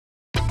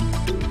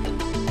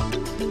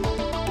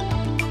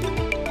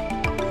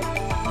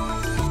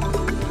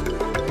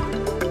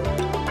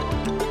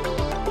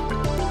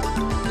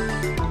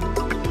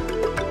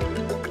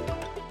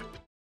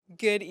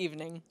Good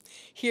evening.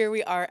 Here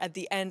we are at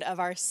the end of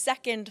our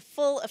second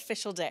full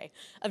official day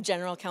of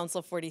General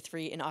Council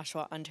 43 in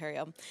Oshawa,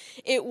 Ontario.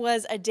 It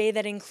was a day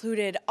that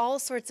included all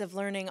sorts of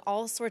learning,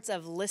 all sorts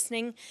of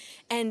listening,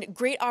 and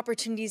great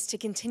opportunities to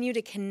continue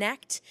to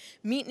connect,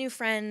 meet new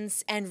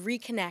friends, and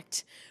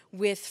reconnect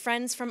with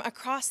friends from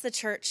across the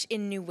church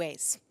in new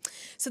ways.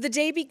 So the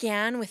day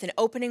began with an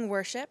opening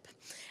worship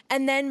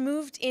and then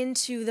moved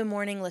into the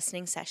morning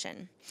listening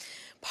session.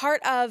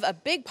 A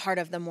big part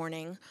of the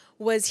morning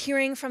was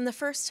hearing from the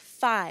first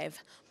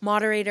 5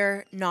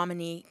 moderator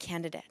nominee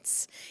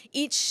candidates.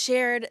 Each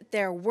shared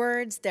their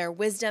words, their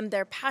wisdom,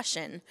 their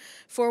passion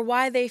for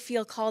why they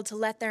feel called to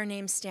let their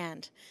name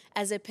stand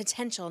as a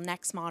potential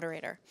next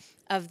moderator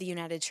of the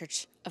United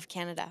Church of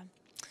Canada.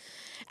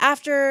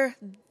 After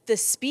the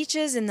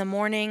speeches in the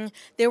morning,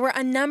 there were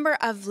a number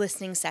of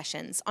listening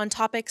sessions on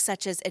topics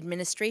such as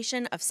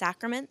administration of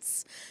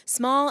sacraments,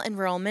 small and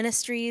rural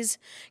ministries,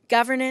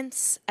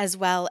 governance, as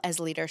well as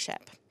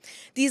leadership.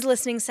 These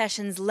listening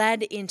sessions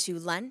led into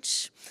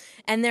lunch,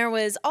 and there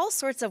was all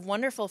sorts of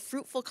wonderful,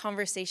 fruitful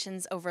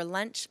conversations over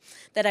lunch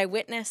that I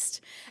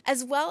witnessed,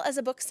 as well as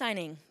a book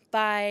signing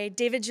by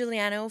David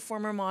Giuliano,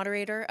 former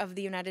moderator of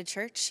the United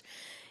Church.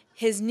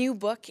 His new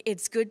book,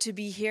 It's Good to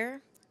Be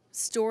Here,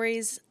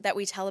 Stories That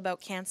We Tell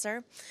About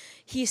Cancer.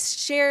 He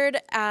shared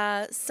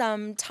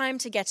some time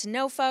to get to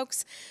know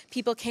folks.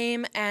 People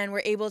came and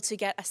were able to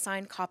get a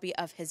signed copy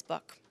of his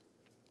book.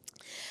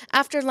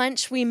 After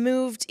lunch, we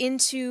moved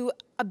into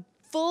a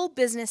full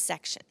business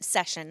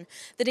session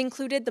that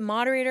included the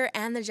moderator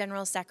and the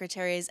General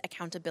Secretary's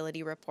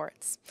accountability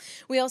reports.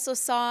 We also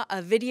saw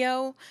a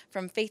video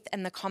from Faith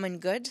and the Common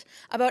Good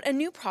about a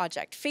new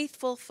project,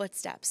 Faithful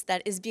Footsteps,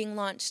 that is being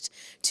launched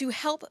to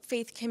help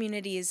faith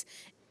communities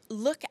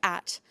look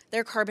at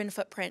their carbon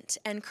footprint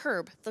and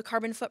curb the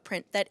carbon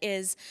footprint that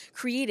is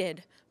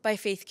created by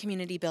faith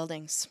community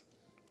buildings.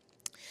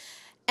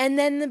 And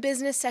then the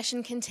business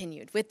session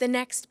continued with the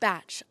next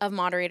batch of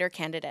moderator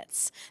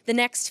candidates. The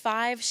next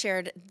 5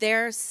 shared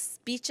their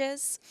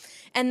speeches,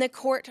 and the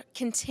court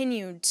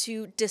continued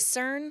to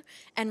discern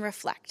and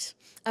reflect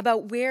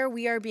about where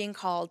we are being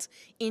called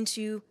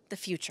into the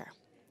future.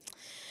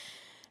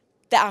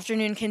 The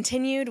afternoon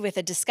continued with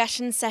a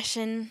discussion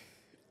session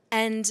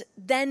and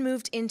then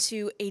moved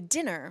into a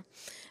dinner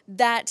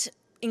that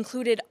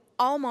included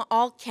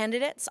all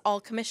candidates,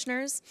 all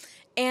commissioners,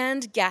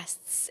 and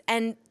guests.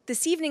 And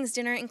this evening's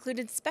dinner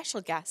included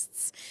special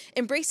guests,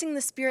 Embracing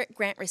the Spirit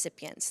grant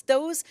recipients,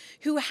 those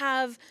who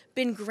have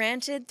been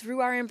granted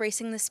through our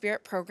Embracing the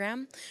Spirit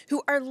program,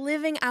 who are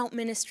living out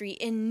ministry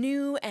in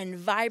new and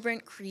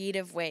vibrant,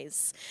 creative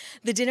ways.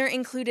 The dinner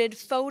included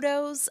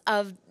photos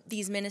of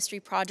these ministry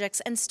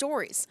projects and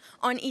stories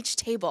on each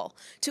table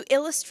to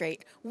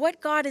illustrate what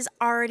God is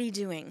already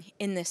doing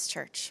in this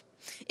church.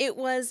 It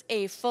was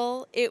a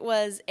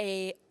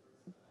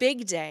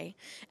big day,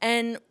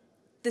 and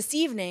this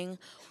evening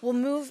we'll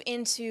move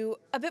into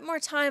a bit more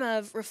time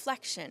of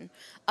reflection,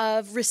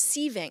 of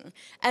receiving,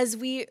 as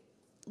we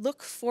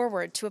look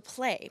forward to a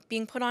play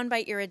being put on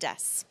by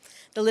Irides,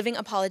 the Living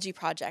Apology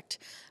Project.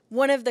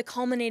 One of the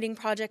culminating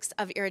projects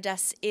of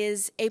Irides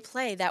is a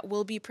play that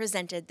will be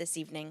presented this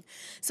evening.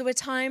 So a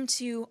time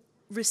to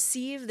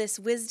receive this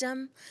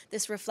wisdom,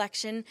 this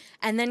reflection,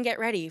 and then get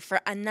ready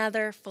for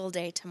another full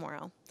day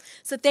tomorrow.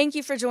 So thank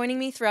you for joining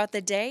me throughout the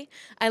day.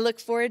 I look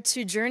forward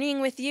to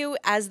journeying with you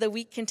as the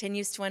week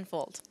continues to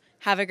unfold.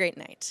 Have a great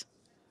night.